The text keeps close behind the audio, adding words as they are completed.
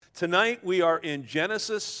Tonight we are in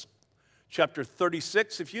Genesis chapter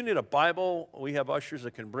 36. If you need a Bible, we have ushers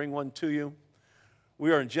that can bring one to you.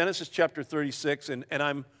 We are in Genesis chapter 36, and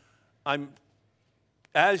I'm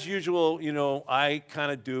as usual, I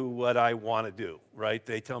kind of do what I want to do, right?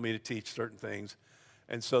 They tell me to teach certain things,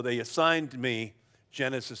 and so they assigned me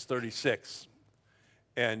Genesis 36.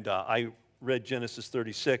 And I read Genesis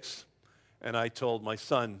 36, and I told my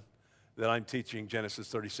son that I'm teaching Genesis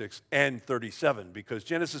 36 and 37, because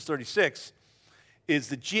Genesis 36 is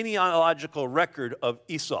the genealogical record of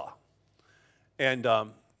Esau. And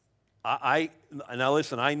now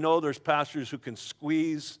listen, I know there's pastors who can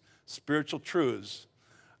squeeze spiritual truths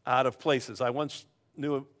out of places. I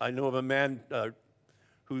knew of a man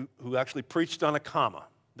who actually preached on a comma.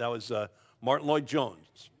 That was Martin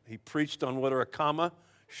Lloyd-Jones. He preached on whether a comma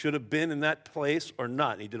should have been in that place or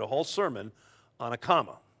not. He did a whole sermon on a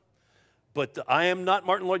comma. But I am not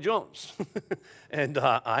Martin Lloyd-Jones. And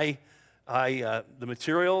the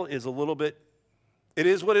material is a little bit, it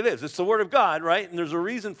is what it is. It's the Word of God, right? And there's a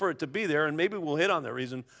reason for it to be there, and maybe we'll hit on that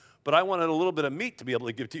reason. But I wanted a little bit of meat to be able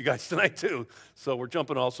to give to you guys tonight, too. So we're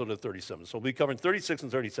jumping also to 37. So we'll be covering 36 and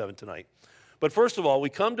 37 tonight. But first of all, we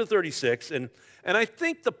come to 36, and I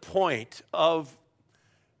think the point of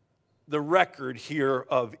the record here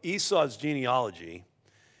of Esau's genealogy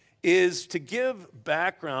is to give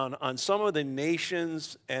background on some of the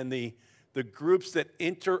nations and the groups that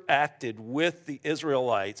interacted with the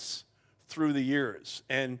Israelites through the years.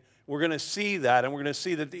 And we're going to see that, and we're going to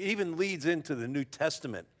see that it even leads into the New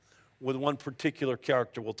Testament with one particular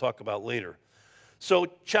character we'll talk about later. So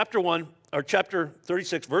chapter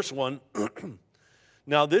 36, verse 1.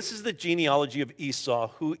 Now this is the genealogy of Esau,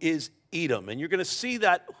 who is Edom. And you're going to see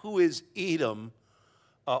that who is Edom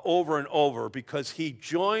over and over, because he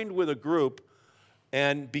joined with a group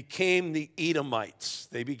and became the Edomites.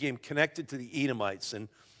 They became connected to the Edomites, and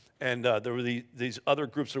there were these other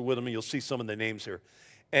groups that were with him, and you'll see some of the names here.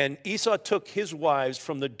 And Esau took his wives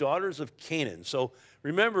from the daughters of Canaan. So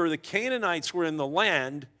remember, the Canaanites were in the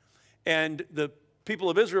land, and the people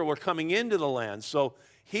of Israel were coming into the land. So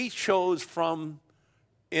he chose from,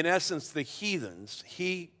 in essence, the heathens.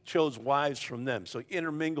 He chose wives from them. So he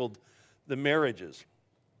intermingled the marriages.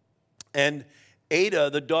 And Ada,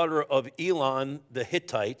 the daughter of Elon the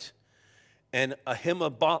Hittite, and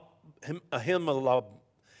Ahimelech,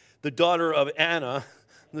 the daughter of Anna,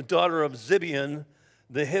 the daughter of Zibeon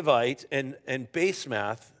the Hivite, and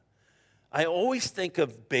Basemath. I always think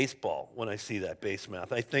of baseball when I see that,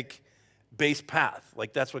 Basemath. I think base path,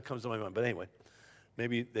 like that's what comes to my mind. But anyway,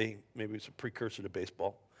 maybe it's a precursor to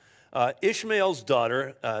baseball. Ishmael's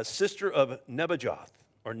daughter, sister of Nebajoth,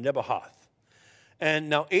 or Nebahoth. And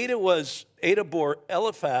now Ada bore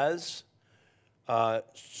Eliphaz,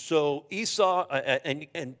 so Esau,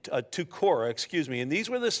 to Korah, and these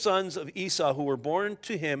were the sons of Esau who were born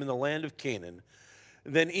to him in the land of Canaan.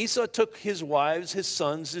 Then Esau took his wives, his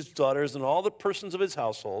sons, his daughters, and all the persons of his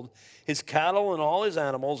household, his cattle and all his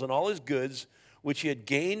animals and all his goods, which he had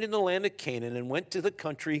gained in the land of Canaan, and went to the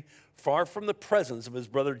country far from the presence of his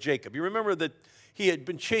brother Jacob. You remember that he had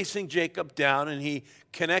been chasing Jacob down, and he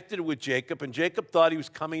connected with Jacob, and Jacob thought he was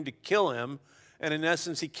coming to kill him, and in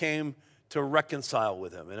essence, he came to reconcile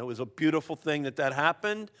with him. And it was a beautiful thing that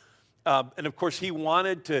happened. And of course, he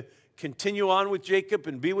wanted to continue on with Jacob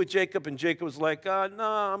and be with Jacob, and Jacob was like, no,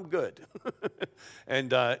 I'm good.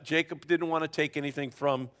 And Jacob didn't want to take anything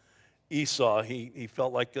from Esau. He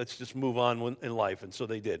felt like, let's just move on in life, and so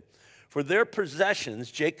they did. For their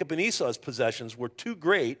possessions, Jacob and Esau's possessions, were too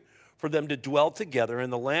great for them to dwell together,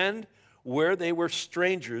 and the land where they were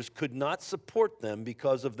strangers could not support them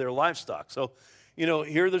because of their livestock. So,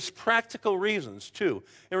 here there's practical reasons, too.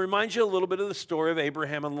 It reminds you a little bit of the story of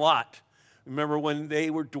Abraham and Lot. Remember when they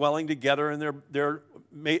were dwelling together, and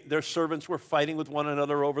their servants were fighting with one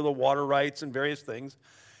another over the water rights and various things.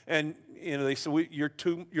 And, they said, you're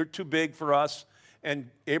too big for us. And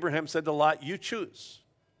Abraham said to Lot, you choose.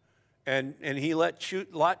 And he let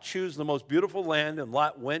Lot choose the most beautiful land, and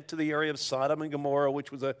Lot went to the area of Sodom and Gomorrah,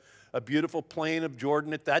 which was a beautiful plain of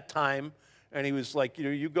Jordan at that time. And he was like,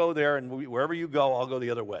 you go there, and wherever you go, I'll go the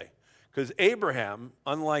other way. Because Abraham,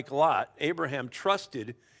 unlike Lot, Abraham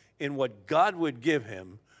trusted in what God would give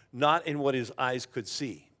him, not in what his eyes could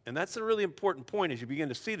see. And that's a really important point as you begin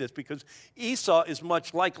to see this, because Esau is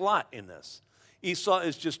much like Lot in this. Esau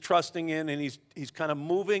is just trusting in, and he's kind of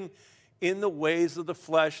moving in the ways of the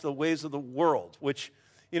flesh, the ways of the world, which,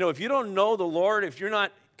 if you don't know the Lord, if you're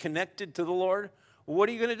not connected to the Lord, what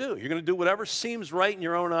are you going to do? You're going to do whatever seems right in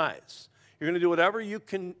your own eyes. You're going to do whatever you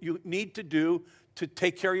need to do to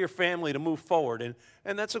take care of your family, to move forward.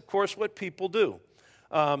 And that's, of course, what people do.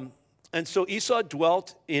 And so Esau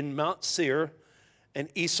dwelt in Mount Seir, and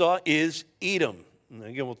Esau is Edom. And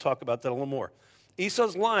again, we'll talk about that a little more.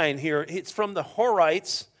 Esau's line here, it's from the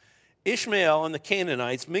Horites, Ishmael, and the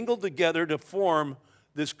Canaanites mingled together to form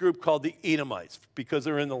this group called the Edomites because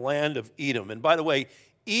they're in the land of Edom. And by the way,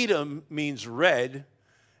 Edom means red,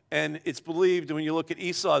 and it's believed when you look at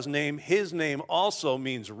Esau's name, his name also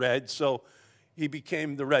means red, so he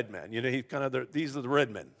became the red man. You know, he kind of, these are the red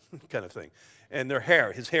men kind of thing. And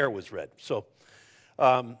his hair was red. So,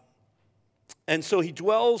 and so he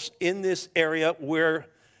dwells in this area where,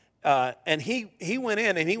 and he went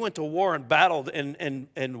in and he went to war and battled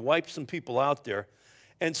and wiped some people out there.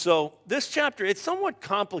 And so this chapter, it's somewhat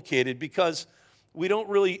complicated because we don't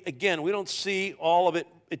really, again, we don't see all of it.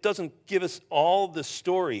 It doesn't give us all the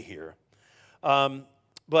story here.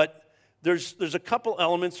 But there's a couple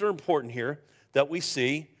elements that are important here that we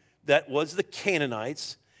see. That was the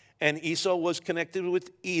Canaanites, and Esau was connected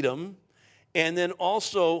with Edom. And then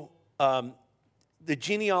also the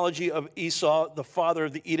genealogy of Esau, the father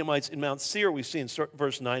of the Edomites in Mount Seir, we see in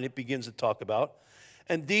verse 9, it begins to talk about.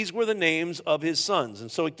 And these were the names of his sons.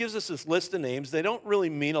 And so it gives us this list of names. They don't really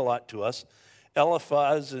mean a lot to us.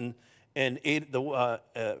 Eliphaz and Ada,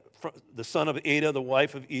 the son of Ada, the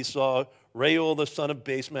wife of Esau. Reuel, the son of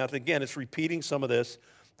Basemath. Again, it's repeating some of this.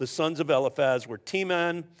 The sons of Eliphaz were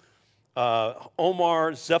Teman,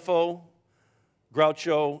 Omar, Zepho,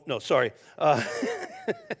 Groucho. No, sorry.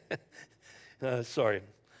 Sorry.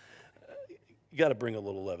 You got to bring a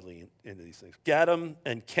little levity into these things. Gatam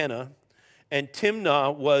and Kenna. And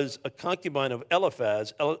Timnah was a concubine of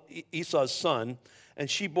Eliphaz, Esau's son, and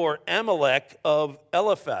she bore Amalek of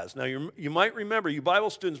Eliphaz. Now, you might remember, you Bible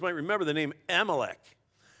students might remember the name Amalek,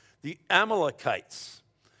 the Amalekites.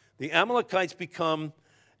 The Amalekites become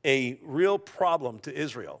a real problem to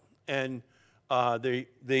Israel, and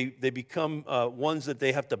they become ones that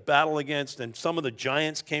they have to battle against, and some of the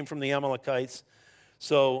giants came from the Amalekites.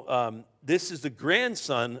 So this is the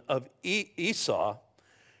grandson of Esau,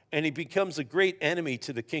 and he becomes a great enemy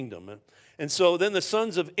to the kingdom. And so then the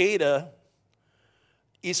sons of Ada,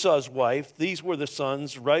 Esau's wife, these were the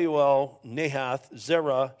sons, Reuel, Nahath,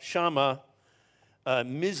 Zerah, Shammah,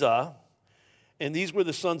 Mizah. And these were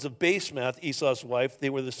the sons of Basemath, Esau's wife. They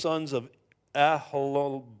were the sons of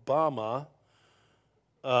Aholibamah,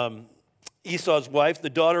 Esau's wife, the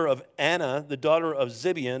daughter of Anna, the daughter of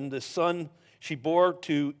Zibeon. The son she bore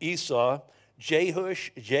to Esau,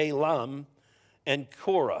 Jehush, Jalam, and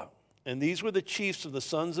Korah. And these were the chiefs of the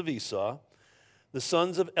sons of Esau. The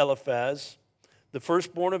sons of Eliphaz, the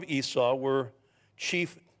firstborn of Esau, were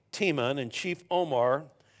chief Teman and chief Omar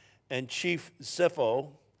and chief Zepho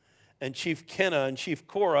and chief Kenna and chief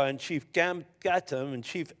Korah and chief Gatam and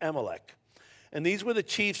chief Amalek. And these were the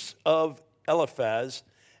chiefs of Eliphaz,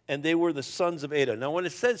 and they were the sons of Ada. Now, when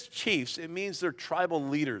it says chiefs, it means they're tribal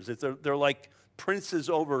leaders. They're like princes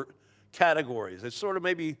over categories. It's sort of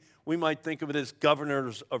maybe we might think of it as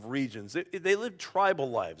governors of regions. They lived tribal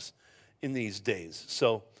lives in these days.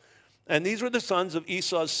 So, and these were the sons of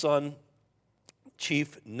Esau's son,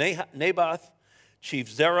 chief Naboth, chief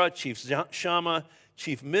Zerah, chief Shammah,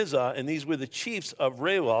 chief Mizah, and these were the chiefs of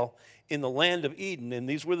Reuel in the land of Eden, and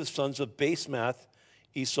these were the sons of Basemath,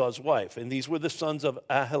 Esau's wife, and these were the sons of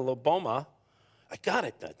Aholibamah. I got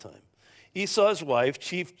it that time. Esau's wife,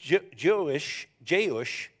 chief Jeush,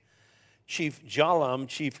 chief Jalam,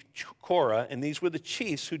 chief Korah, and these were the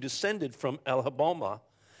chiefs who descended from Aholibamah,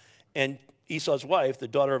 and Esau's wife, the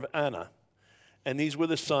daughter of Anna. And these were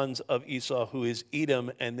the sons of Esau, who is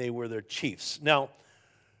Edom, and they were their chiefs. Now,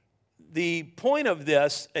 the point of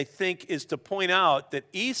this, I think, is to point out that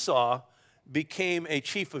Esau became a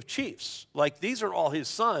chief of chiefs. Like, these are all his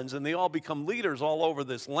sons, and they all become leaders all over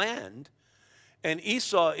this land, and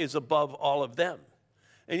Esau is above all of them.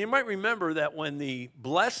 And you might remember that when the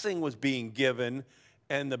blessing was being given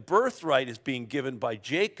and the birthright is being given by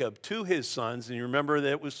Jacob to his sons, and you remember that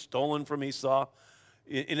it was stolen from Esau.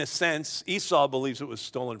 In a sense, Esau believes it was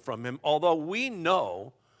stolen from him, although we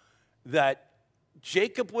know that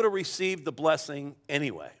Jacob would have received the blessing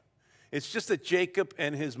anyway. It's just that Jacob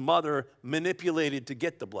and his mother manipulated to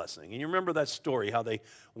get the blessing. And you remember that story, how they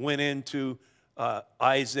went into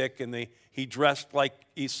Isaac, and he dressed like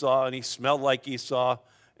Esau, and he smelled like Esau,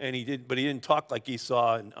 but he didn't talk like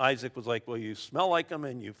Esau. And Isaac was like, well, you smell like him,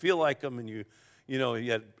 and you feel like him, and you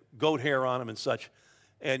had goat hair on him and such.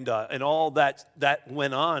 And all that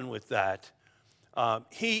went on with that.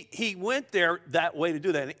 He went there that way to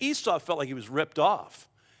do that. And Esau felt like he was ripped off.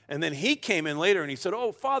 And then he came in later and he said,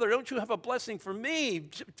 oh, Father, don't you have a blessing for me?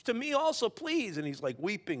 To me also, please. And he's like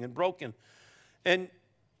weeping and broken. And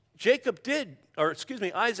Isaac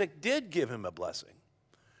did give him a blessing.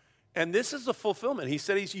 And this is the fulfillment. He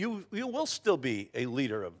said, you will still be a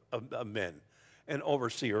leader of men, an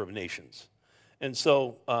overseer of nations. And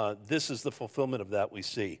so this is the fulfillment of that we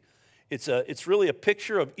see. It's really a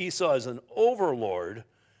picture of Esau as an overlord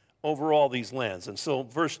over all these lands. And so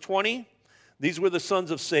verse 20, these were the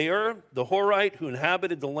sons of Seir, the Horite, who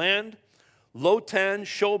inhabited the land, Lotan,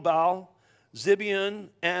 Shobal, Zibeon,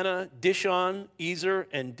 Anna, Dishon, Ezer,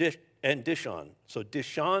 and Dishon. So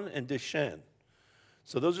Dishon and Dishan.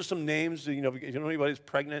 So those are some names. You know anybody's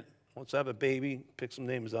pregnant, wants to have a baby, pick some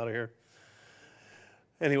names out of here.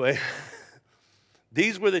 Anyway,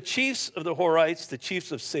 these were the chiefs of the Horites, the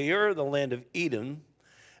chiefs of Seir, the land of Edom.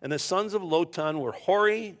 And the sons of Lotan were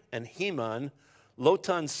Hori and Heman.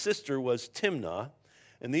 Lotan's sister was Timnah.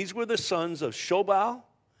 And these were the sons of Shobal,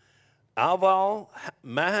 Alval,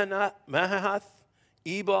 Mahath,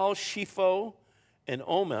 Ebal, Shepho, and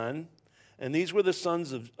Oman. And these were the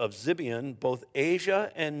sons of Zibeon, both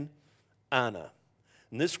Asia and Anna.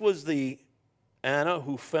 And this was the Anna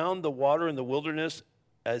who found the water in the wilderness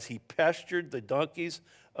as he pastured the donkeys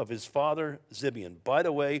of his father Zibeon. By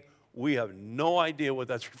the way, we have no idea what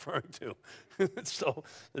that's referring to. So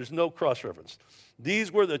there's no cross-reference.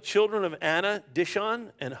 These were the children of Anna,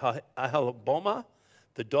 Dishon, and Ahalboma,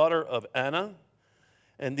 the daughter of Anna.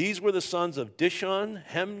 And these were the sons of Dishon,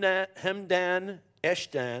 Hemdan,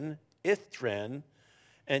 Eshtan, Ithran,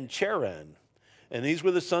 and Cheran. And these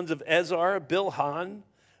were the sons of Ezar, Bilhan,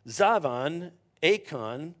 Zavan,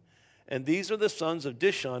 Achan. And these are the sons of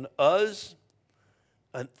Dishon, Uz,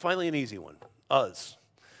 and finally an easy one, Uz,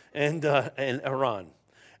 and Aran.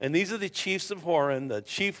 And these are the chiefs of Horan, the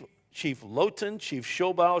chief Lotan, chief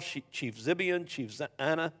Shobal, chief Zibeon, chief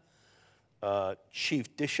Anna,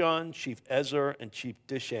 chief Dishon, chief Ezer, and chief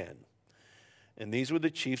Dishan. And these were the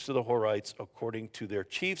chiefs of the Horites according to their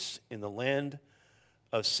chiefs in the land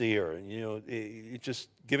of Seir. And, it's just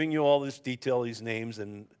giving you all this detail, these names,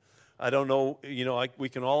 and I don't know, we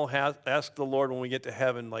can all ask the Lord when we get to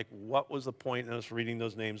heaven, what was the point in us reading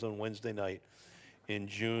those names on Wednesday night in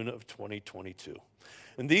June of 2022?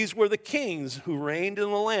 And these were the kings who reigned in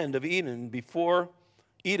the land of Edom before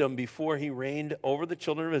he reigned over the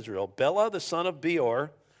children of Israel. Bela, the son of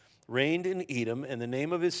Beor, reigned in Edom, and the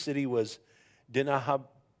name of his city was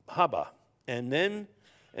Dinahaba. And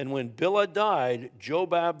when Bela died,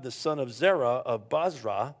 Jobab, the son of Zerah of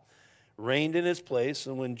Basra, reigned in his place.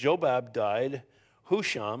 And when Jobab died,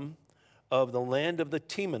 Husham of the land of the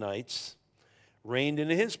Temanites reigned in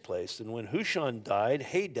his place. And when Husham died,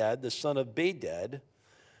 Hadad, the son of Bedad,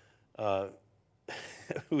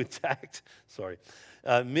 who attacked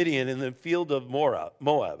Midian in the field of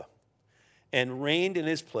Moab, and reigned in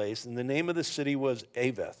his place. And the name of the city was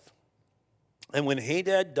Aveth. And when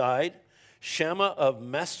Hadad died, Shammah of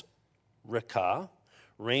Masrekah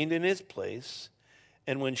reigned in his place.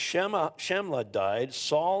 And when Shamla died,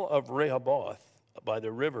 Saul of Rehoboth by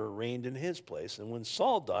the river reigned in his place. And when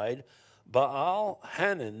Saul died,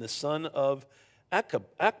 Baal-Hanan, the son of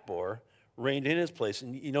Akbor, reigned in his place.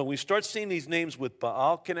 And, we start seeing these names with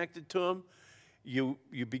Baal connected to them. You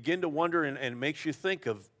begin to wonder, and it makes you think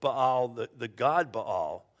of Baal, the god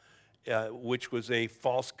Baal, which was a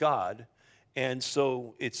false god. And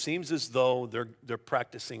so it seems as though they're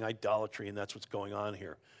practicing idolatry, and that's what's going on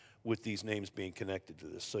here with these names being connected to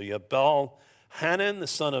this. So you have Baal-Hanan, the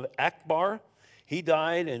son of Akbar. He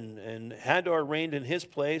died, and Hadar reigned in his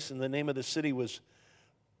place, and the name of the city was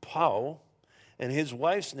Pau, and his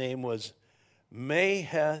wife's name was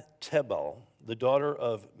Mehetebel, the daughter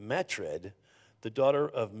of Matred, the daughter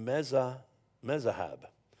of Mezahab.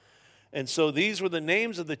 And so these were the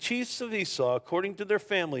names of the chiefs of Esau according to their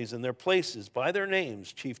families and their places by their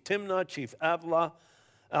names: Chief Timnah, Chief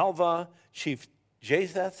Alva, Chief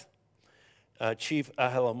Japheth, Chief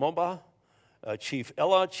Ahilamobah, Chief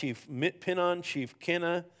Elah, Chief Pinon, Chief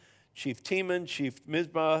Kenah, Chief Teman, Chief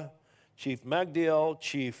Mizpah, Chief Magdiel,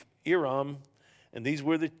 Chief Iram. And these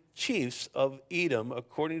were the chiefs of Edom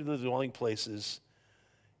according to the dwelling places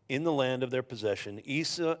in the land of their possession.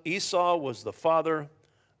 Esau was the father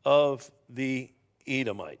of the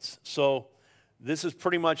Edomites. So this is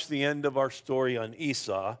pretty much the end of our story on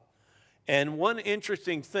Esau. And one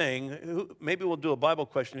interesting thing, maybe we'll do a Bible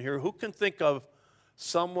question here. Who can think of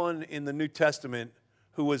someone in the New Testament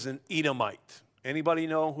who was an Edomite? Anybody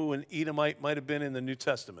know who an Edomite might have been in the New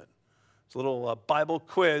Testament? It's a little Bible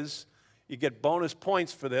quiz. You get bonus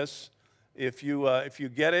points for this. If you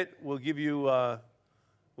get it, we'll give you a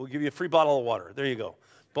free bottle of water. There you go.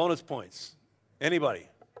 Bonus points. Anybody?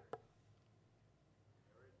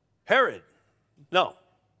 Herod. No.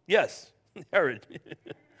 Yes. Herod.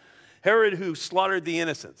 Herod, who slaughtered the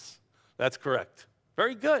innocents. That's correct.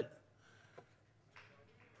 Very good.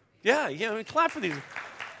 Yeah, clap for these.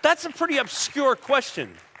 That's a pretty obscure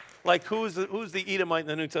question. Like, who's the Edomite in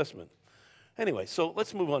the New Testament? Anyway, so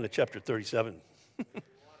let's move on to chapter 37.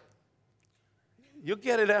 You'll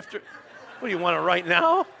get it after. What, do you want it right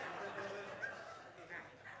now?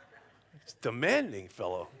 It's demanding,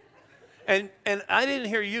 fellow. And I didn't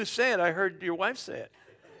hear you say it. I heard your wife say it.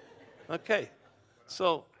 Okay.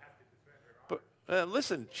 So, but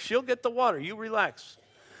listen, she'll get the water. You relax.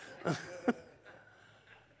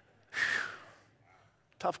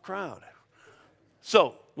 Tough crowd.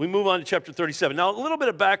 So, we move on to chapter 37. Now, a little bit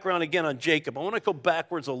of background again on Jacob. I want to go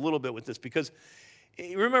backwards a little bit with this because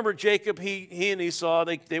remember Jacob, he and Esau,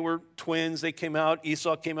 they were twins. They came out.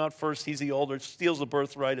 Esau came out first. He's the older, steals the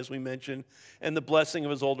birthright, as we mentioned, and the blessing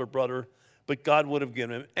of his older brother, but God would have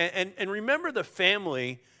given him. And remember the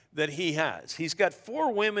family that he has. He's got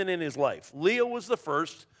 4 women in his life. Leah was the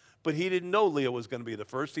first, but he didn't know Leah was going to be the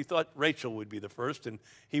first. He thought Rachel would be the first, and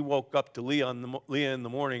he woke up to Leah in the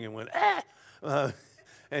morning and went,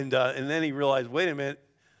 and then he realized, wait a minute,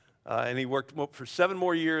 and he worked for 7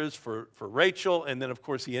 more years for Rachel, and then, of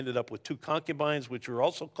course, he ended up with 2 concubines, which were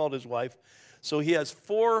also called his wife. So he has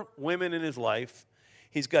 4 women in his life.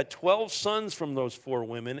 He's got 12 sons from those 4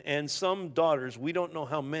 women and some daughters. We don't know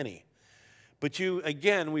how many. But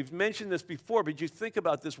again, we've mentioned this before, but you think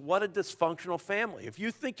about this, what a dysfunctional family. If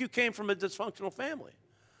you think you came from a dysfunctional family,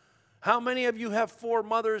 how many of you have 4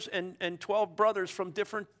 mothers and 12 brothers from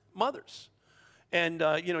different mothers? And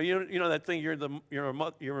you know that thing, you're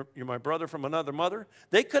my brother from another mother?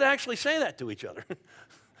 They could actually say that to each other.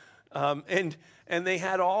 And they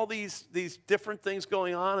had all these different things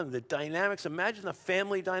going on and the dynamics. Imagine the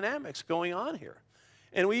family dynamics going on here.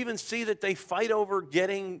 And we even see that they fight over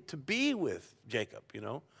getting to be with Jacob,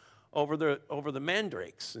 over the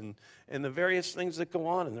mandrakes and the various things that go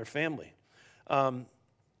on in their family. And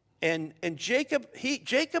Jacob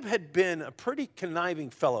had been a pretty conniving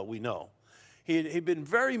fellow, we know. He'd been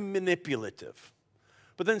very manipulative.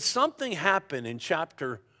 But then something happened in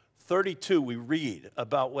chapter 32. We read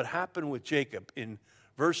about what happened with Jacob. In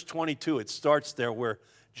verse 22, it starts there where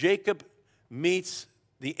Jacob meets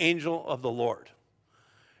the angel of the Lord.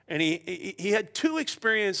 And he had 2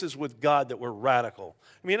 experiences with God that were radical.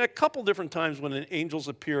 I mean, a couple different times when angels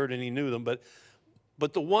appeared and he knew them,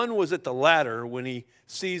 but the one was at the ladder when he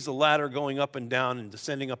sees the ladder going up and down and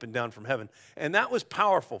descending up and down from heaven. And that was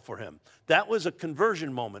powerful for him. That was a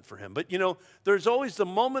conversion moment for him. But there's always the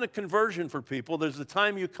moment of conversion for people. There's the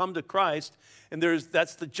time you come to Christ, and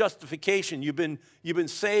that's the justification. You've been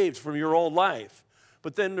saved from your old life.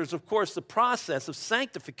 But then there's, of course, the process of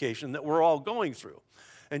sanctification that we're all going through.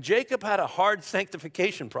 And Jacob had a hard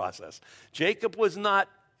sanctification process. Jacob was not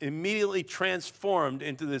immediately transformed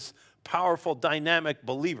into this powerful, dynamic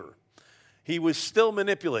believer. He was still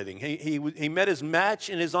manipulating. He met his match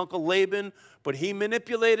in his uncle Laban, but he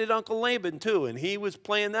manipulated Uncle Laban too, and he was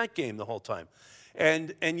playing that game the whole time.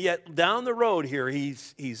 And yet down the road here,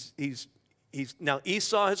 now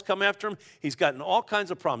Esau has come after him. He's gotten all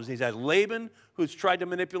kinds of problems. He's had Laban, who's tried to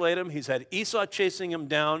manipulate him. He's had Esau chasing him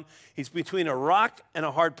down. He's between a rock and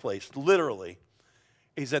a hard place, literally.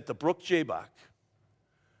 He's at the brook Jabbok,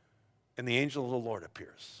 and the angel of the Lord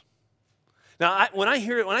appears. Now, when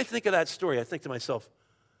I think of that story, I think to myself,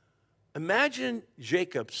 imagine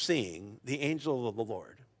Jacob seeing the angel of the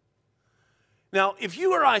Lord. Now, if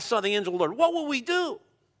you or I saw the angel of the Lord, what would we do?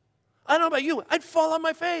 I don't know about you. I'd fall on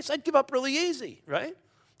my face. I'd give up really easy, right?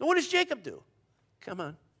 Now, what does Jacob do? Come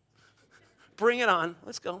on. Bring it on.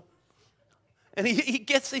 Let's go. And he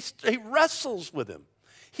wrestles with him.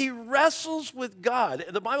 He wrestles with God.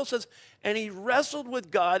 The Bible says, and he wrestled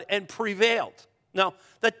with God and prevailed. Now,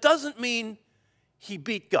 that doesn't mean he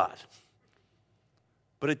beat God,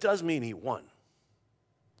 but it does mean he won.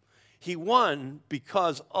 He won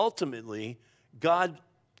because ultimately God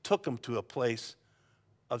took him to a place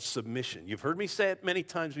of submission. You've heard me say it many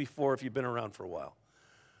times before if you've been around for a while.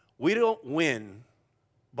 We don't win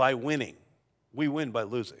by winning. We win by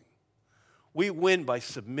losing. We win by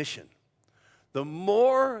submission. The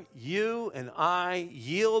more you and I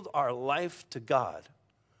yield our life to God,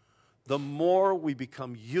 the more we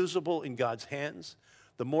become usable in God's hands,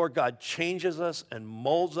 the more God changes us and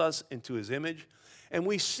molds us into his image. And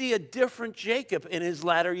we see a different Jacob in his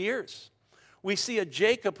latter years. We see a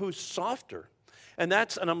Jacob who's softer. And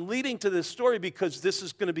I'm leading to this story because this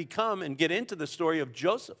is going to become and get into the story of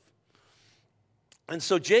Joseph. And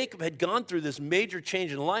so Jacob had gone through this major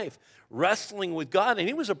change in life, wrestling with God, and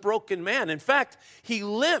he was a broken man. In fact, he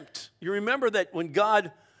limped. You remember that when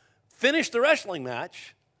God finished the wrestling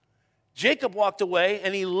match, Jacob walked away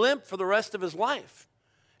and he limped for the rest of his life.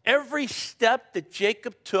 Every step that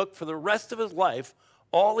Jacob took for the rest of his life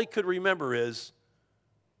all he could remember is,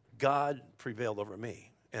 God prevailed over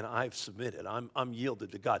me, and I've submitted. I'm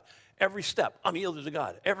yielded to God. Every step, I'm yielded to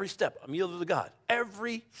God. Every step, I'm yielded to God.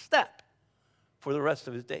 Every step for the rest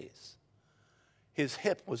of his days. His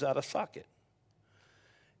hip was out of socket.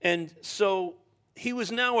 And so he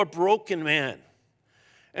was now a broken man.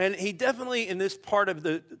 And he definitely, in this part of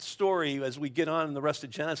the story, as we get on in the rest of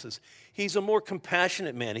Genesis, he's a more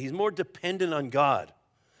compassionate man. He's more dependent on God.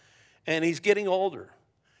 And he's getting older.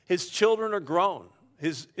 His children are grown.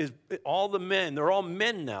 All the men, they're all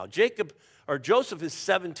men now. Joseph is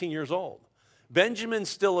 17 years old. Benjamin's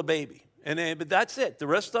still a baby. But that's it. The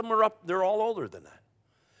rest of them are up, they're all older than that.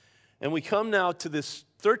 And we come now to the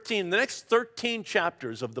next 13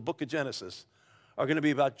 chapters of the book of Genesis are going to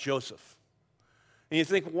be about Joseph. And you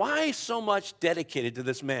think, why so much dedicated to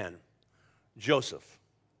this man, Joseph?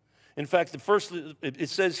 In fact, it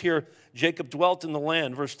says here, Jacob dwelt in the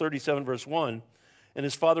land, verse 37, verse 1, and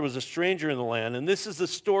his father was a stranger in the land. And this is the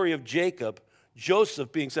story of Jacob,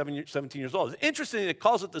 Joseph being 17 years old. It's interesting that it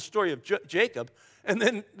calls it the story of Jacob, and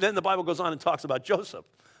then the Bible goes on and talks about Joseph.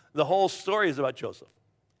 The whole story is about Joseph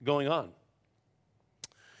going on.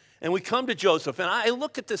 And we come to Joseph, and I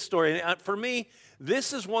look at this story, and for me,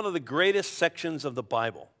 this is one of the greatest sections of the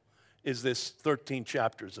Bible, is this 13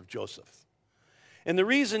 chapters of Joseph. And the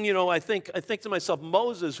reason, I think to myself,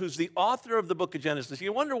 Moses, who's the author of the book of Genesis,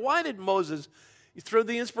 you wonder, why did Moses, through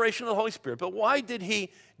the inspiration of the Holy Spirit, but why did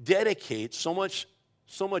he dedicate so much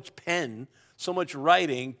pen, so much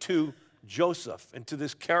writing to Joseph and to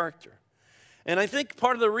this character? And I think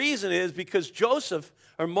part of the reason is because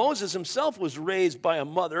Moses himself was raised by a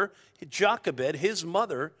mother, Jochebed, his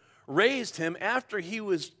mother, raised him after he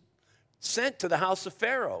was sent to the house of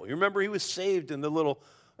Pharaoh. You remember he was saved in the little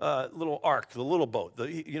ark, the little boat.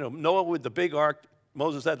 Noah with the big ark,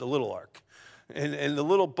 Moses had the little ark. And the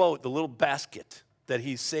little boat, the little basket that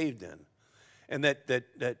he's saved in. And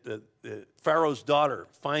that Pharaoh's daughter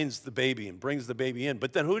finds the baby and brings the baby in.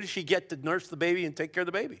 But then who does she get to nurse the baby and take care of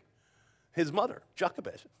the baby? His mother,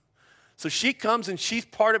 Jochebed. So she comes and she's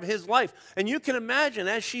part of his life. And you can imagine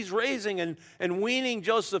as she's raising and weaning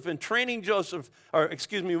Joseph and training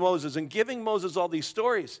Moses and giving Moses all these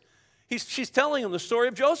stories, she's telling him the story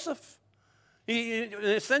of Joseph. In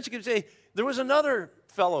a sense, you could say there was another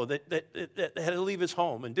fellow that had to leave his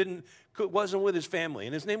home and wasn't with his family,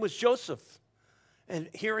 and his name was Joseph. And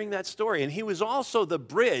hearing that story, and he was also the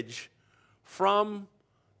bridge from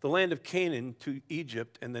the land of Canaan to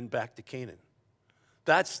Egypt and then back to Canaan.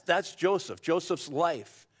 That's Joseph. Joseph's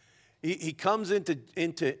life. He comes into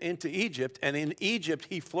Egypt, and in Egypt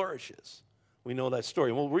he flourishes. We know that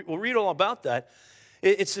story. We'll read all about that.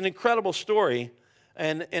 It's an incredible story,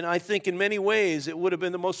 and I think in many ways it would have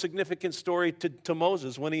been the most significant story to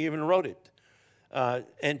Moses when he even wrote it.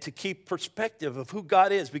 And to keep perspective of who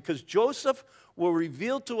God is, because Joseph will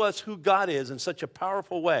reveal to us who God is in such a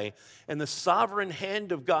powerful way, and the sovereign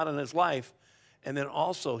hand of God in his life. And then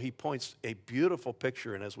also he points a beautiful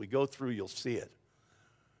picture, and as we go through you'll see it,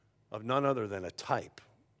 of none other than a type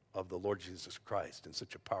of the Lord Jesus Christ in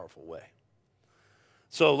such a powerful way.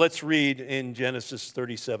 So let's read in Genesis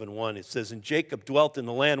 37:1. It says, "And Jacob dwelt in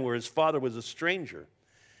the land where his father was a stranger,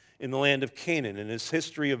 in the land of Canaan." And this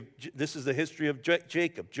is the history of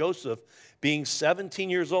Jacob. Joseph, being 17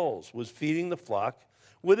 years old, was feeding the flock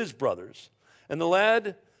with his brothers. And the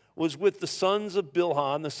lad was with the sons of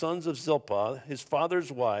Bilhah, the sons of Zilpah, his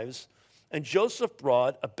father's wives. And Joseph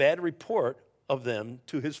brought a bad report of them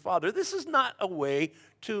to his father. This is not a way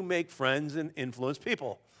to make friends and influence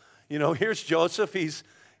people. Here's Joseph. He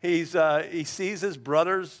sees his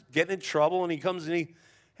brothers getting in trouble, and he comes and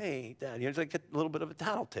hey, Dad, it's like a little bit of a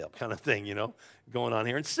tattletale kind of thing, going on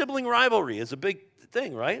here. And sibling rivalry is a big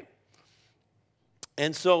thing, right?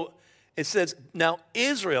 And so it says, now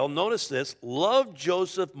Israel, notice this, loved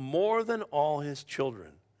Joseph more than all his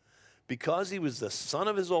children, because he was the son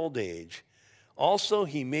of his old age. Also,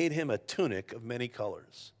 he made him a tunic of many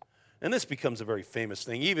colors. And this becomes a very famous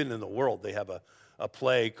thing. Even in the world, they have a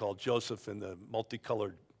play called Joseph and the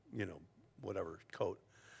Multicolored, whatever, coat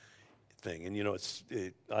thing. And,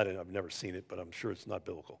 I've never seen it, but I'm sure it's not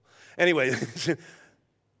biblical. Anyway,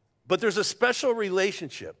 but there's a special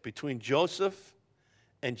relationship between Joseph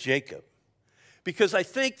and Jacob. Because I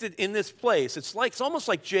think that in this place, it's almost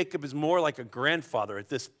like Jacob is more like a grandfather at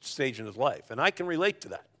this stage in his life. And I can relate to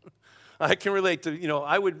that. I can relate to,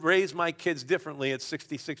 I would raise my kids differently at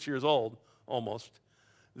 66 years old, almost,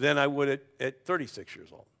 than I would at 36 years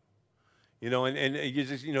old. And you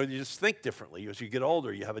just think differently. As you get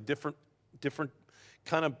older, you have a different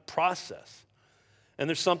kind of process. And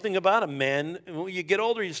there's something about a man, when you get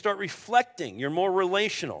older, you start reflecting. You're more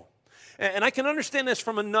relational. And I can understand this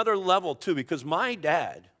from another level too, because my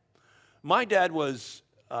dad was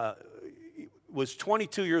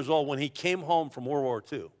 22 years old when he came home from World War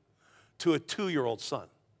II to a 2-year-old son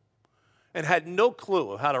and had no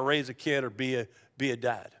clue of how to raise a kid or be a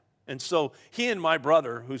dad. And so he and my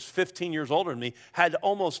brother, who's 15 years older than me,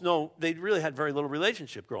 they really had very little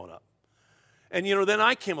relationship growing up. And, then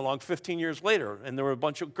I came along 15 years later, and there were a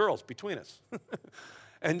bunch of girls between us.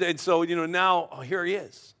 and so, now here he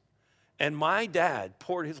is. And my dad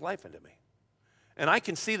poured his life into me. And I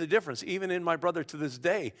can see the difference, even in my brother to this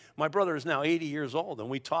day. My brother is now 80 years old, and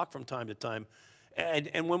we talk from time to time.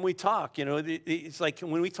 And when we talk, it's like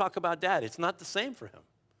when we talk about dad, it's not the same for him.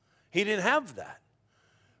 He didn't have that.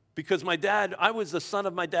 Because I was the son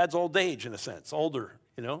of my dad's old age, in a sense, older,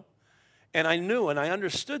 And I knew and I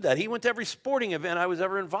understood that. He went to every sporting event I was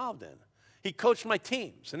ever involved in. He coached my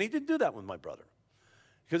teams, and he didn't do that with my brother.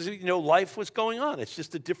 Because, life was going on. It's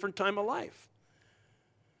just a different time of life.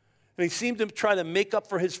 And he seemed to try to make up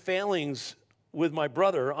for his failings with my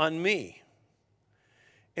brother on me.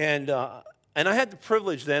 And I had the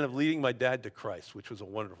privilege then of leading my dad to Christ, which was a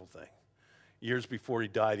wonderful thing. Years before he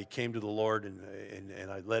died, he came to the Lord, and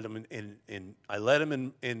I led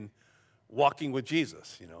him in walking with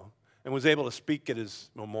Jesus, and was able to speak at his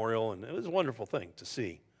memorial, and it was a wonderful thing to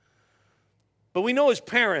see. But we know as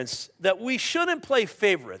parents that we shouldn't play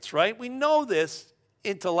favorites, right? We know this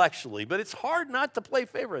intellectually, but it's hard not to play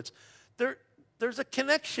favorites. There's a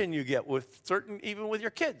connection you get even with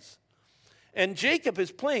your kids. And Jacob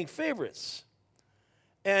is playing favorites.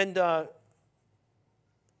 And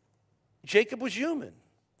Jacob was human.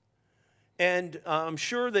 And I'm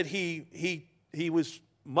sure that he was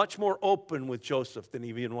much more open with Joseph than he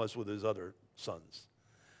even was with his other sons.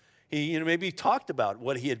 He maybe talked about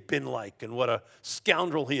what he had been like and what a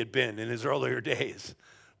scoundrel he had been in his earlier days,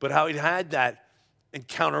 but how he'd had that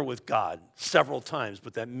encounter with God several times,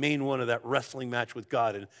 but that main one of that wrestling match with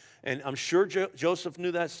God. And I'm sure Joseph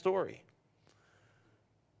knew that story.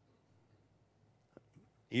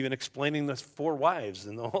 Even explaining the 4 wives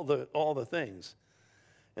and all the things,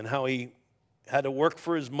 and how he had to work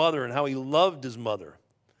for his mother and how he loved his mother.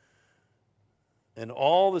 And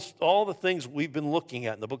all the things we've been looking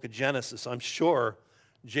at in the book of Genesis, I'm sure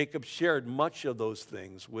Jacob shared much of those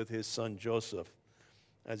things with his son Joseph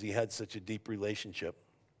as he had such a deep relationship.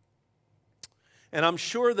 And I'm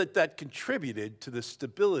sure that contributed to the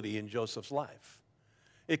stability in Joseph's life.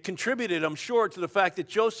 It contributed, I'm sure, to the fact that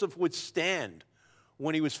Joseph would stand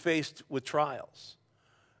when he was faced with trials.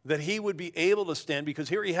 That he would be able to stand, because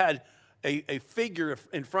here he had a figure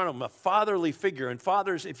in front of him, a fatherly figure. And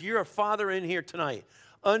fathers, if you're a father in here tonight,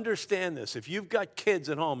 understand this. If you've got kids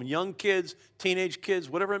at home, young kids, teenage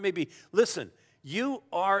kids, whatever it may be, listen, you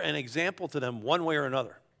are an example to them one way or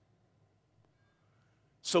another.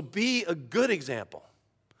 So be a good example.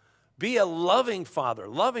 Be a loving father,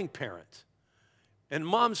 loving parent. And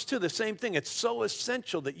moms too, the same thing. It's so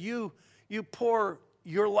essential that you pour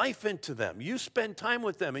your life into them. You spend time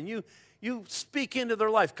with them, and you speak into their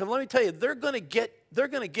life. Because let me tell you, they're going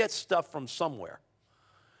to get stuff from somewhere.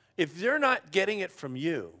 If they're not getting it from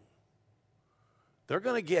you, they're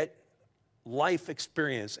going to get life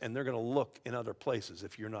experience, and they're going to look in other places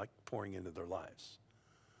if you're not pouring into their lives.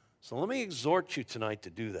 So let me exhort you tonight to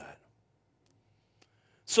do that.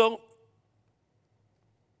 So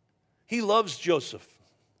he loves Joseph.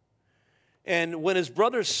 And when his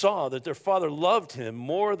brothers saw that their father loved him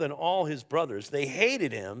more than all his brothers, they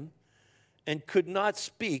hated him and could not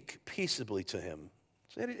speak peaceably to him.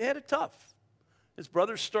 So he had it tough. His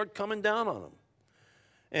brothers start coming down on him.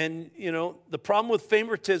 And, the problem with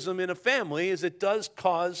favoritism in a family is it does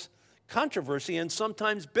cause controversy and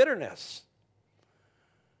sometimes bitterness.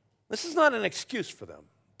 This is not an excuse for them,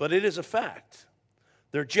 but it is a fact.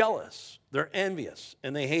 They're jealous, they're envious,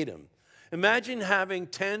 and they hate him. Imagine having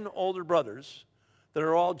 10 older brothers that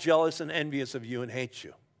are all jealous and envious of you and hate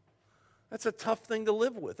you. That's a tough thing to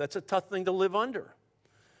live with. That's a tough thing to live under.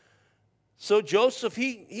 So Joseph,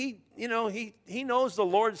 he knows the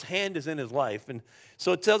Lord's hand is in his life. And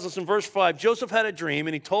so it tells us in verse 5, Joseph had a dream,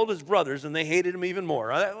 and he told his brothers, and they hated him even more.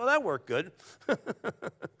 Well, that worked good.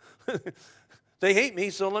 They hate me,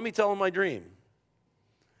 so let me tell them my dream.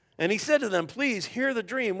 And he said to them, please hear the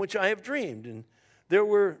dream which I have dreamed. And there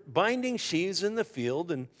were binding sheaves in the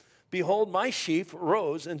field, and behold, my sheaf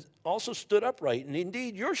rose and also stood upright. And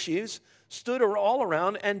indeed, your sheaves stood all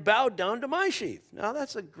around and bowed down to my sheaf. Now,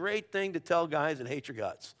 that's a great thing to tell guys that hate your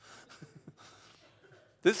guts.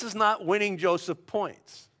 This is not winning Joseph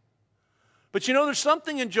points. But there's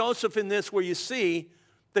something in Joseph in this where you see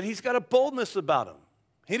that he's got a boldness about him.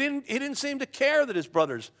 He didn't seem to care that his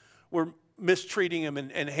brothers were mistreating him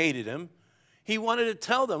and hated him. He wanted to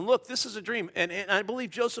tell them, look, this is a dream. And I believe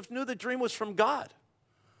Joseph knew the dream was from God.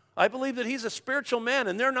 I believe that he's a spiritual man,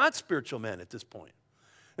 and they're not spiritual men at this point.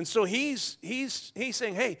 And so he's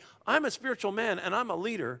saying, hey, I'm a spiritual man, and I'm a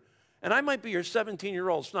leader, and I might be your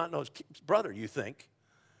 17-year-old snot-nosed brother, you think.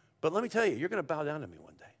 But let me tell you, you're going to bow down to me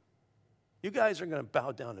one day. You guys are going to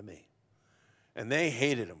bow down to me. And they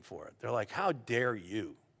hated him for it. They're like, how dare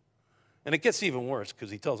you? And it gets even worse because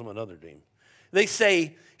he tells them another dream. They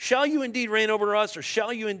say, shall you indeed reign over us, or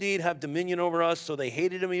shall you indeed have dominion over us? So they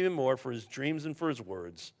hated him even more for his dreams and for his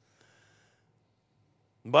words.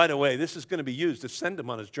 And by the way, this is going to be used to send him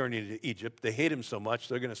on his journey to Egypt. They hate him so much,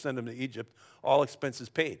 they're going to send him to Egypt, all expenses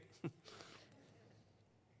paid.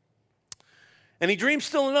 And he dreamed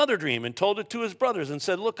still another dream and told it to his brothers and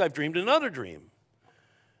said, look, I've dreamed another dream.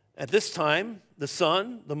 At this time, the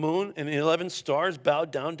sun, the moon, and the 11 stars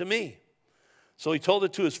bowed down to me. So he told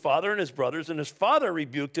it to his father and his brothers, and his father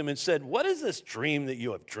rebuked him and said, what is this dream that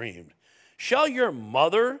you have dreamed? Shall your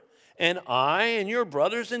mother and I and your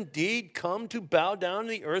brothers indeed come to bow down to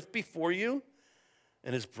the earth before you?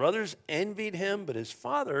 And his brothers envied him, but his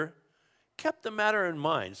father kept the matter in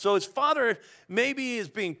mind. So his father maybe is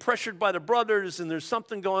being pressured by the brothers, and there's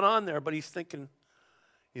something going on there, but he's thinking,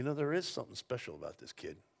 there is something special about this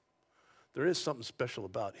kid. There is something special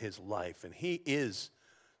about his life, and he is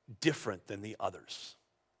different than the others.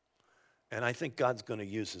 And I think God's going to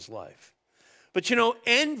use his life. But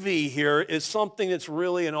envy here is something that's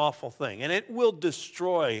really an awful thing, and it will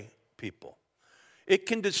destroy people. It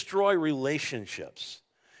can destroy relationships.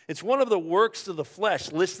 It's one of the works of the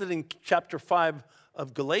flesh listed in chapter 5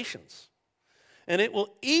 of Galatians. And it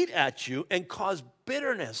will eat at you and cause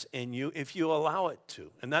bitterness in you if you allow it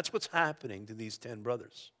to. And that's what's happening to these 10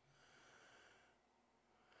 brothers.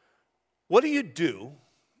 What do you do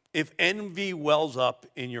if envy wells up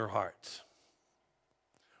in your heart?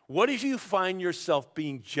 What if you find yourself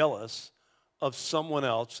being jealous of someone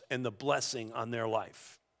else and the blessing on their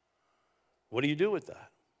life? What do you do with that?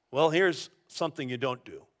 Well, here's something you don't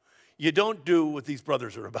do. You don't do what these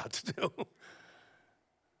brothers are about to do.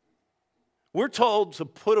 We're told to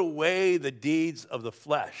put away the deeds of the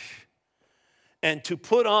flesh and to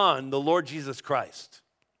put on the Lord Jesus Christ,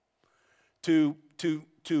 to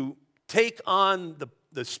take on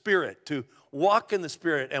the Spirit, to walk in the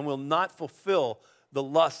Spirit, and will not fulfill the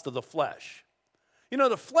lust of the flesh.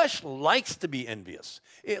 The flesh likes to be envious.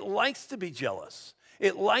 It likes to be jealous.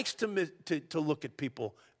 It likes to look at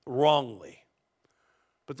people wrongly.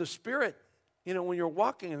 But the Spirit, when you're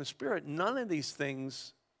walking in the Spirit, none of these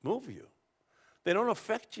things move you. They don't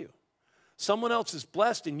affect you. Someone else is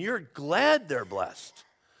blessed, and you're glad they're blessed.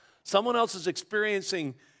 Someone else is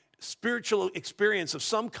experiencing spiritual experience of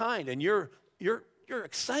some kind, and you're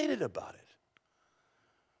excited about it.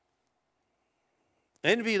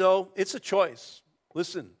 Envy, though, it's a choice.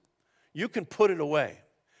 Listen, you can put it away.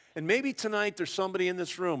 And maybe tonight there's somebody in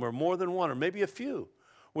this room, or more than one, or maybe a few,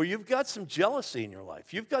 where you've got some jealousy in your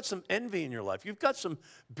life. You've got some envy in your life. You've got some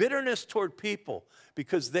bitterness toward people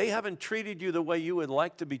because they haven't treated you the way you would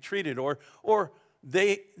like to be treated, or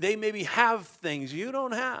they maybe have things you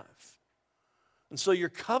don't have. And so you're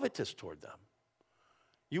covetous toward them.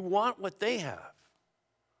 You want what they have.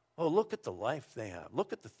 Oh, look at the life they have.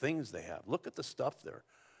 Look at the things they have. Look at the stuff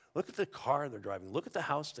look at the car they're driving. Look at the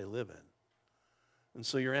house they live in. And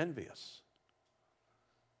so you're envious.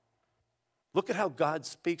 Look at how God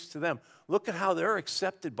speaks to them. Look at how they're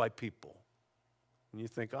accepted by people. And you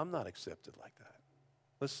think, I'm not accepted like that.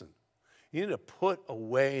 Listen, you need to put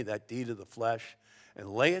away that deed of the flesh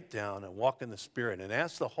and lay it down and walk in the Spirit and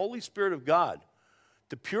ask the Holy Spirit of God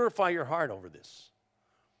to purify your heart over this.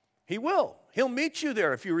 He will. He'll meet you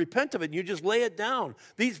there if you repent of it and you just lay it down.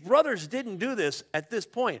 These brothers didn't do this at this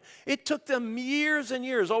point. It took them years and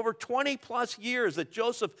years, over 20 plus years that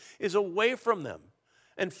Joseph is away from them.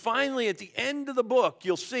 And finally, at the end of the book,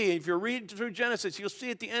 you'll see, if you're reading through Genesis, you'll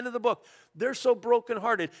see at the end of the book, they're so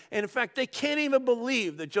brokenhearted. And in fact, they can't even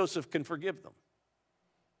believe that Joseph can forgive them.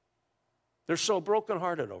 They're so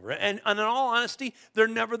brokenhearted over it. And in all honesty, they're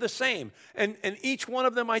never the same. And each one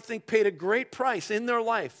of them, I think, paid a great price in their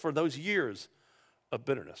life for those years of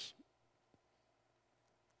bitterness.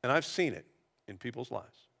 And I've seen it in people's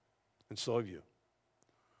lives. And so have you.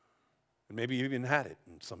 And maybe you even had it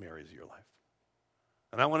in some areas of your life.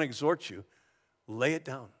 And I want to exhort you, lay it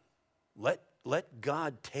down. Let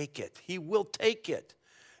God take it. He will take it.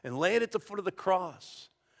 And lay it at the foot of the cross.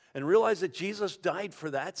 And realize that Jesus died for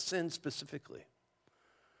that sin specifically.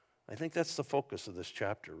 I think that's the focus of this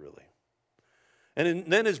chapter, really. And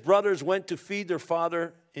then his brothers went to feed their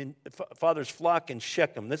father's flock in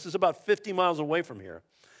Shechem. This is about 50 miles away from here.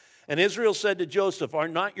 And Israel said to Joseph, are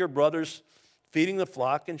not your brothers feeding the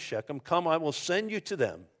flock in Shechem? Come, I will send you to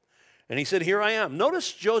them. And he said, here I am.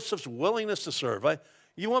 Notice Joseph's willingness to serve.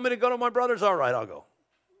 You want me to go to my brothers? All right, I'll go.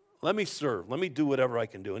 Let me serve. Let me do whatever I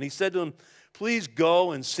can do. And he said to him, please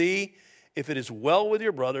go and see if it is well with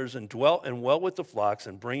your brothers and well with the flocks,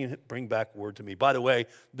 and bring back word to me. By the way,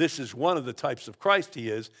 this is one of the types of Christ he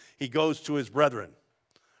is. He goes to his brethren,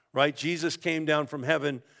 right? Jesus came down from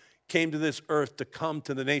heaven, came to this earth to come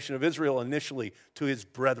to the nation of Israel initially, to his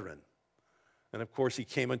brethren. And of course, he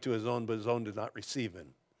came unto his own, but his own did not receive him.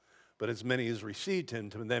 But as many as received him,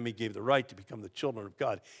 to them he gave the right to become the children of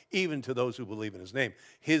God, even to those who believe in his name.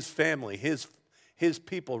 His family, his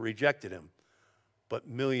people rejected him, but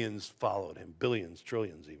millions followed him, billions,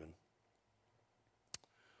 trillions even.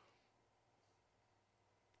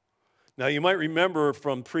 Now, you might remember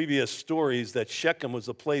from previous stories that Shechem was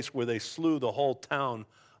the place where they slew the whole town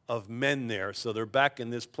of men there. So they're back in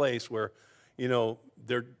this place where,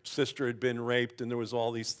 their sister had been raped and there was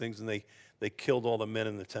all these things, and they killed all the men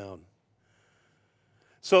in the town.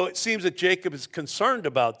 So it seems that Jacob is concerned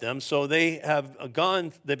about them, so they've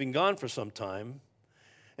been gone for some time.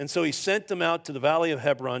 And so he sent them out to the valley of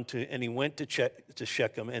Hebron, and he went to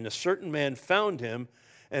Shechem, and a certain man found him,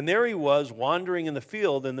 and there he was wandering in the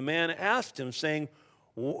field, and the man asked him, saying,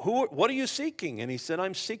 what are you seeking? And he said,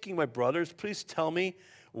 I'm seeking my brothers. Please tell me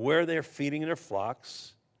where they're feeding their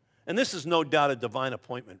flocks. And this is no doubt a divine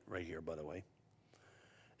appointment right here, by the way.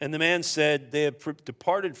 And the man said, they have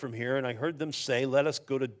departed from here, and I heard them say, let us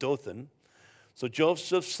go to Dothan. So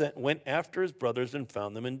Joseph went after his brothers and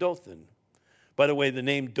found them in Dothan. By the way, the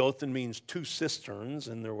name Dothan means two cisterns,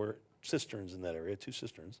 and there were cisterns in that area, two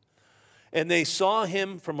cisterns. And they saw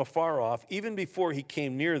him from afar off. Even before he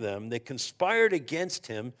came near them, they conspired against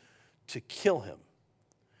him to kill him.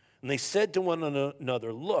 And they said to one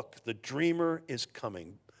another, look, the dreamer is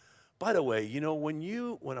coming. By the way,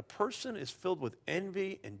 when a person is filled with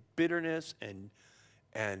envy and bitterness and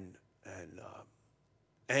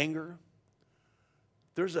anger,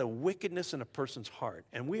 there's a wickedness in a person's heart.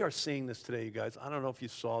 And we are seeing this today, you guys. I don't know if you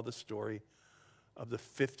saw the story of the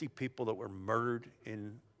 50 people that were murdered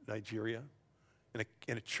in Nigeria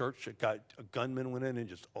in a church. A gunman went in and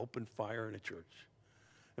just opened fire in a church.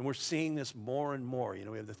 And we're seeing this more and more.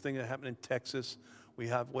 We have the thing that happened in Texas. We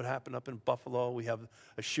have what happened up in Buffalo. We have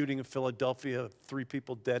a shooting in Philadelphia, 3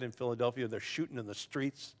 people dead in Philadelphia. They're shooting in the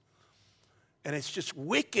streets. And it's just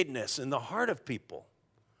wickedness in the heart of people.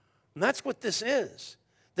 And that's what this is.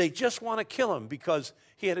 They just want to kill him because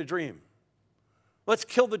he had a dream. Let's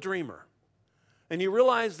kill the dreamer. And you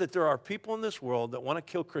realize that there are people in this world that want to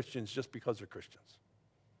kill Christians just because they're Christians.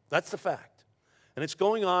 That's the fact. And it's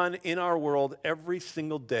going on in our world every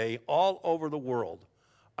single day, all over the world.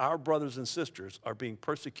 Our brothers and sisters are being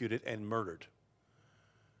persecuted and murdered.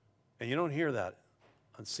 And you don't hear that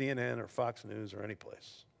on CNN or Fox News or any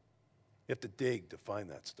place. You have to dig to find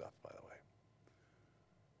that stuff, by the way.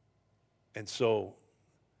 And so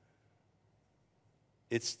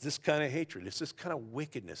it's this kind of hatred. It's this kind of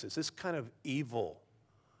wickedness. It's this kind of evil.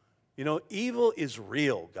 Evil is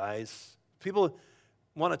real, guys. People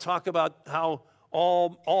want to talk about how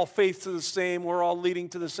all faiths are the same. We're all leading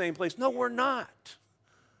to the same place. No, we're not.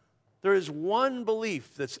 There is one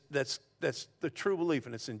belief that's the true belief,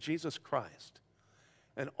 and it's in Jesus Christ.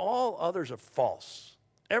 And all others are false.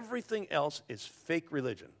 Everything else is fake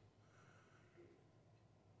religion.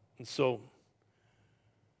 And so,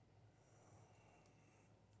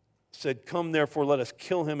 said, come therefore, let us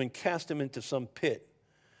kill him and cast him into some pit.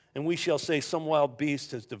 And we shall say, some wild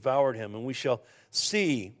beast has devoured him, and we shall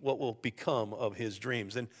see what will become of his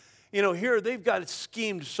dreams. And, here they've got it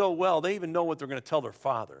schemed so well, they even know what they're going to tell their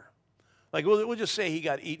father. Like, we'll just say he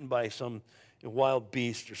got eaten by some wild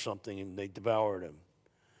beast or something, and they devoured him.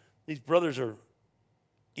 These brothers are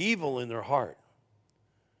evil in their heart.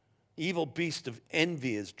 Evil beast of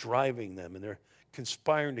envy is driving them, and they're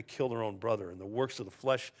conspiring to kill their own brother. And the works of the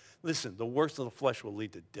flesh, listen, the works of the flesh will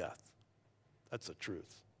lead to death. That's the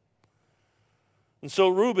truth. And so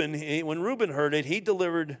when Reuben heard it, he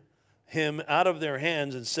delivered him out of their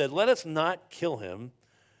hands and said, let us not kill him.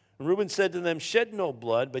 And Reuben said to them, shed no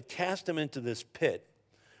blood, but cast him into this pit,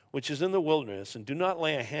 which is in the wilderness, and do not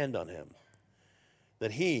lay a hand on him,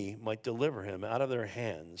 that he might deliver him out of their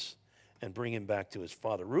hands and bring him back to his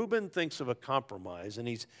father. Reuben thinks of a compromise, and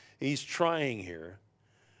he's trying here.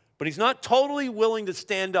 But he's not totally willing to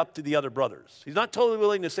stand up to the other brothers. He's not totally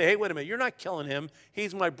willing to say, hey, wait a minute, you're not killing him.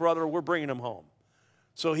 He's my brother. We're bringing him home.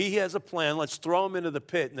 So he has a plan. Let's throw him into the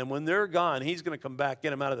pit. And then when they're gone, he's going to come back,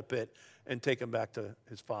 get him out of the pit, and take him back to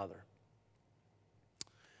his father.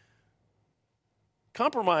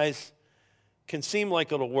 Compromise can seem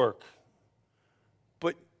like it'll work,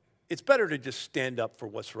 but it's better to just stand up for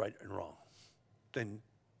what's right and wrong than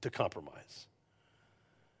to compromise.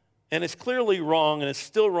 And it's clearly wrong, and it's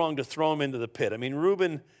still wrong to throw him into the pit. I mean,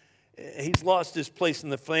 Reuben, he's lost his place in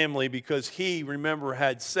the family because he, remember,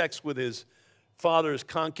 had sex with his father's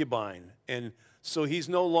concubine. And so he's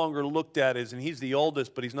no longer looked at as, and he's the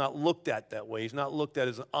oldest, but he's not looked at that way. He's not looked at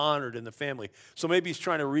as honored in the family. So maybe he's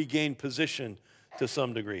trying to regain position to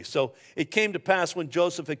some degree. So it came to pass when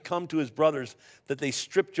Joseph had come to his brothers that they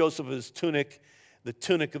stripped Joseph of his tunic, the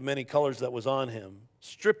tunic of many colors that was on him,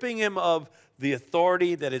 stripping him of the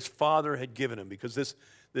authority that his father had given him, because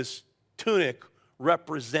this tunic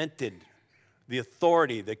represented the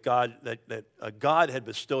authority that God had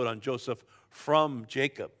bestowed on Joseph from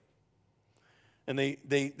Jacob. And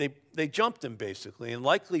they jumped him basically and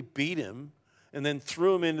likely beat him and then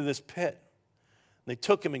threw him into this pit. They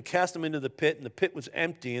took him and cast him into the pit, and the pit was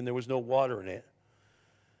empty and there was no water in it.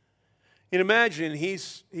 You can imagine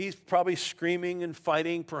he's probably screaming and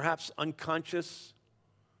fighting, perhaps unconscious,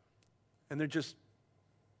 and they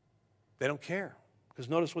don't care, because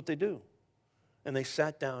notice what they do. And they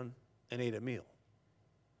sat down and ate a meal.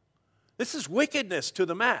 This is wickedness to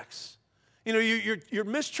the max. You know, you're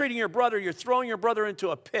mistreating your brother, you're throwing your brother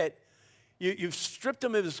into a pit, you've stripped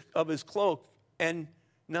him of his cloak, and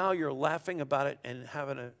now you're laughing about it and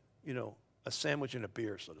having a sandwich and a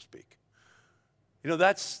beer, so to speak. You know,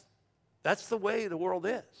 that's the way the world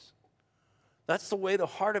is. That's the way the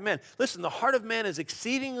heart of man. Listen, the heart of man is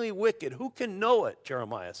exceedingly wicked. Who can know it,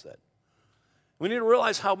 Jeremiah said. We need to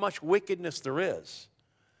realize how much wickedness there is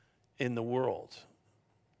in the world.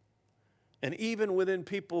 And even within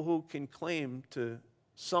people who can claim to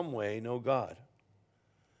some way know God.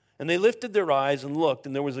 And they lifted their eyes and looked,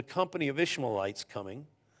 and there was a company of Ishmaelites coming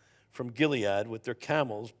from Gilead with their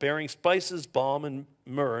camels, bearing spices, balm, and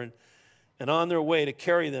myrrh, and on their way to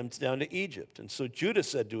carry them down to Egypt. And so Judah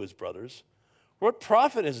said to his brothers, "What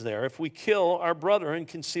profit is there if we kill our brother and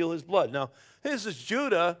conceal his blood?" Now, this is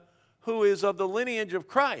Judah, who is of the lineage of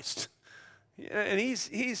Christ. And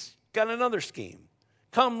he's got another scheme.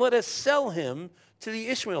 "Come, let us sell him to the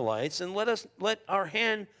Ishmaelites, and let not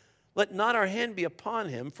our hand be upon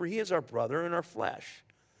him, for he is our brother and our flesh."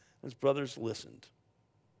 His brothers listened.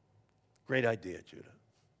 Great idea, Judah.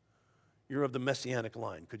 You're of the Messianic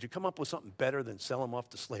line. Could you come up with something better than sell him off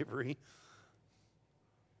to slavery?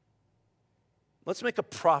 Let's make a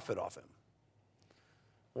profit off him.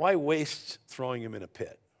 Why waste throwing him in a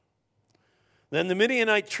pit? Then the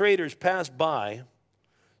Midianite traders passed by,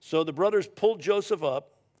 so the brothers pulled Joseph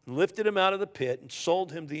up and lifted him out of the pit and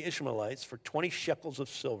sold him to the Ishmaelites for 20 shekels of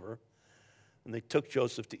silver, and they took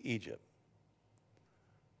Joseph to Egypt.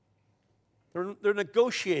 They're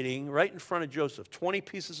negotiating right in front of Joseph, 20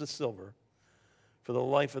 pieces of silver for the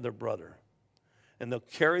life of their brother. And they'll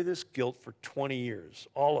carry this guilt for 20 years,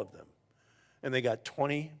 all of them. And they got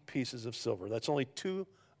 20 pieces of silver. That's only 2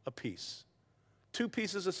 apiece. 2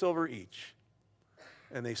 pieces of silver each.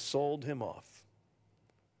 And they sold him off.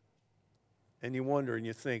 And you wonder and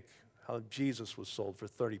you think how Jesus was sold for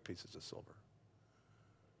 30 pieces of silver.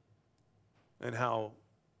 And how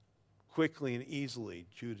quickly and easily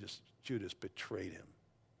Judas betrayed him.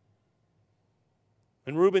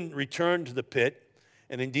 And Reuben returned to the pit,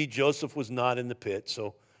 and indeed Joseph was not in the pit,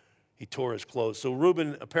 so he tore his clothes. So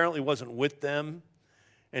Reuben apparently wasn't with them,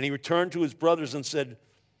 and he returned to his brothers and said,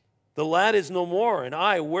 "The lad is no more, and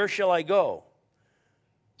where shall I go?"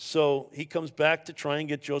 So he comes back to try and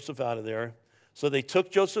get Joseph out of there. So they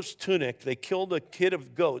took Joseph's tunic, they killed a kid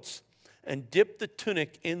of goats, and dipped the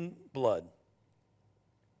tunic in blood.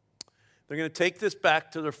 They're going to take this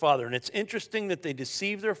back to their father. And it's interesting that they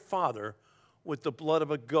deceived their father with the blood of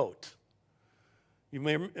a goat. You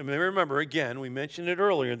may remember, again, we mentioned it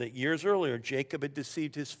earlier, that years earlier, Jacob had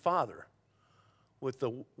deceived his father with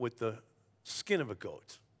the skin of a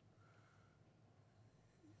goat.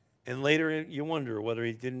 And later you wonder whether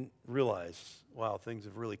he didn't realize, wow, things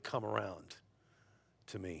have really come around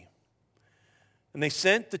to me. And they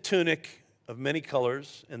sent the tunic of many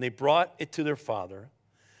colors, and they brought it to their father.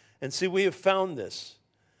 And see, we have found this.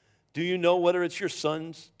 Do you know whether it's your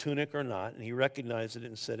son's tunic or not? And he recognized it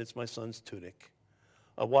and said, "It's my son's tunic.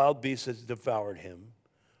 A wild beast has devoured him.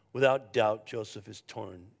 Without doubt, Joseph is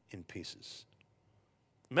torn in pieces."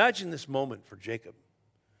 Imagine this moment for Jacob.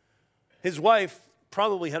 His wife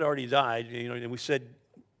probably had already died. And we said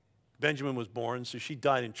Benjamin was born, so she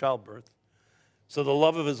died in childbirth. So the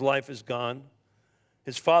love of his life is gone.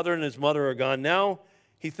 His father and his mother are gone. Now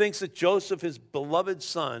he thinks that Joseph, his beloved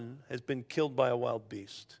son, has been killed by a wild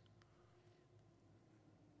beast.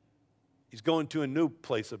 He's going to a new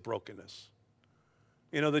place of brokenness.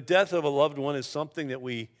 You know, the death of a loved one is something that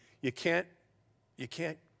you can't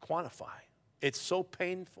quantify. It's so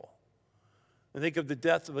painful. And think of the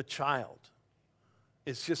death of a child.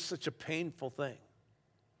 It's just such a painful thing.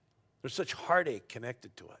 There's such heartache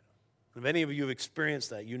connected to it. If any of you have experienced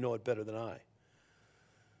that, you know it better than I.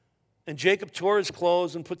 And Jacob tore his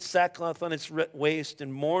clothes and put sackcloth on his waist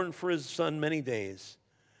and mourned for his son many days.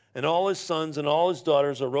 And all his sons and all his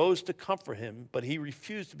daughters arose to comfort him, but he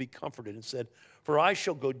refused to be comforted and said, "For I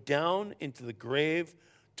shall go down into the grave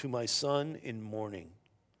to my son in mourning."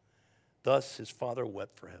 Thus his father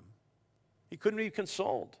wept for him. He couldn't be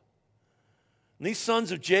consoled. And these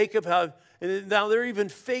sons of Jacob now they're even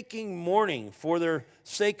faking mourning for their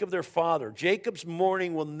sake of their father. Jacob's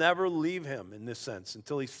mourning will never leave him in this sense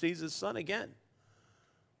until he sees his son again.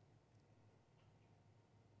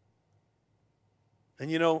 And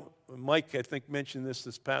you know, Mike, I think, mentioned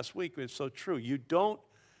this past week. It's so true. You don't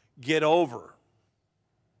get over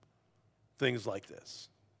things like this.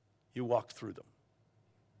 You walk through them.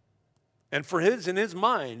 And in his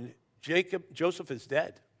mind, Joseph is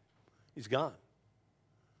dead. He's gone.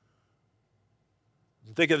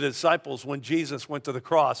 Think of the disciples when Jesus went to the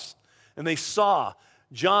cross and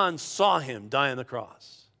John saw him die on the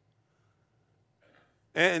cross.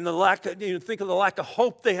 And think of the lack of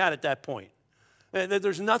hope they had at that point.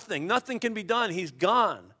 There's nothing can be done. He's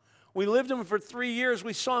gone. We lived him for 3 years.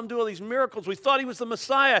 We saw him do all these miracles. We thought he was the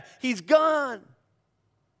Messiah. He's gone.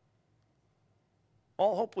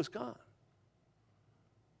 All hope was gone.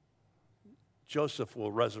 Joseph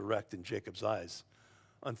will resurrect in Jacob's eyes.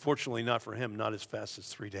 Unfortunately, not for him, not as fast as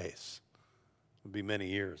 3 days. It would be many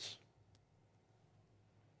years.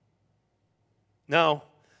 Now,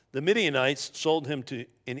 the Midianites sold him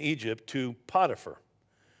in Egypt to Potiphar,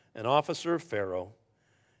 an officer of Pharaoh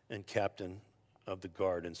and captain of the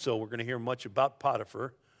guard. And so we're going to hear much about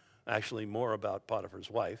Potiphar, actually more about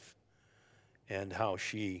Potiphar's wife and how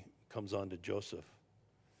she comes on to Joseph.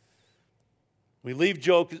 We leave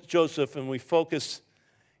Joseph and we focus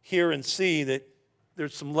here and see that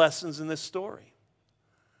there's some lessons in this story.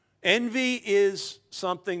 Envy is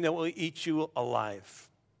something that will eat you alive.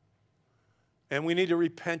 And we need to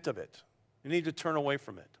repent of it. You need to turn away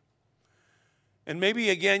from it. And maybe,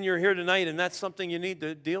 again, you're here tonight and that's something you need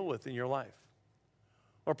to deal with in your life.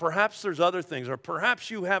 Or perhaps there's other things. Or perhaps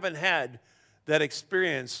you haven't had that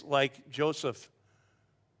experience like Joseph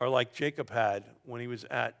or like Jacob had when he was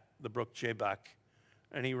at the brook Jabbok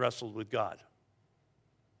and he wrestled with God.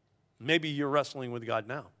 Maybe you're wrestling with God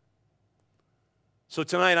now. So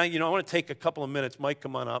tonight, I want to take a couple of minutes. Mike,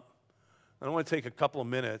 come on up. I want to take a couple of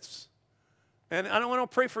minutes. And I don't want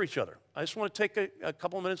to pray for each other. I just want to take a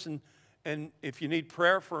couple of minutes and if you need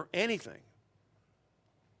prayer for anything,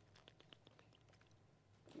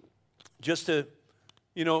 just to,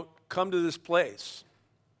 come to this place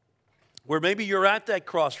where maybe you're at that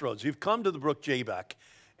crossroads. You've come to the brook Jabbok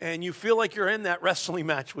and you feel like you're in that wrestling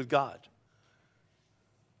match with God.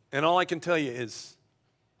 And all I can tell you is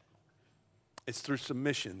it's through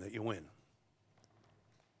submission that you win.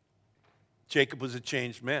 Jacob was a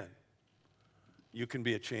changed man. You can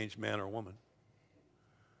be a changed man or woman.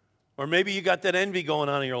 Or maybe you got that envy going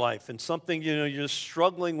on in your life and something, you're just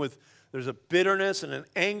struggling with. There's a bitterness and an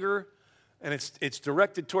anger, and it's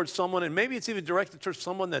directed towards someone, and maybe it's even directed towards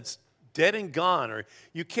someone that's dead and gone, or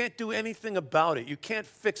you can't do anything about it. You can't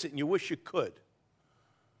fix it, and you wish you could.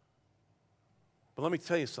 But let me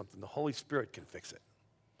tell you something. The Holy Spirit can fix it.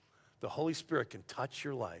 The Holy Spirit can touch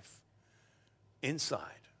your life inside,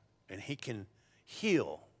 and He can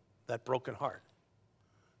heal that broken heart,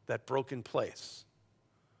 that broken place.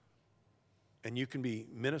 And you can be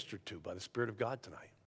ministered to by the Spirit of God tonight.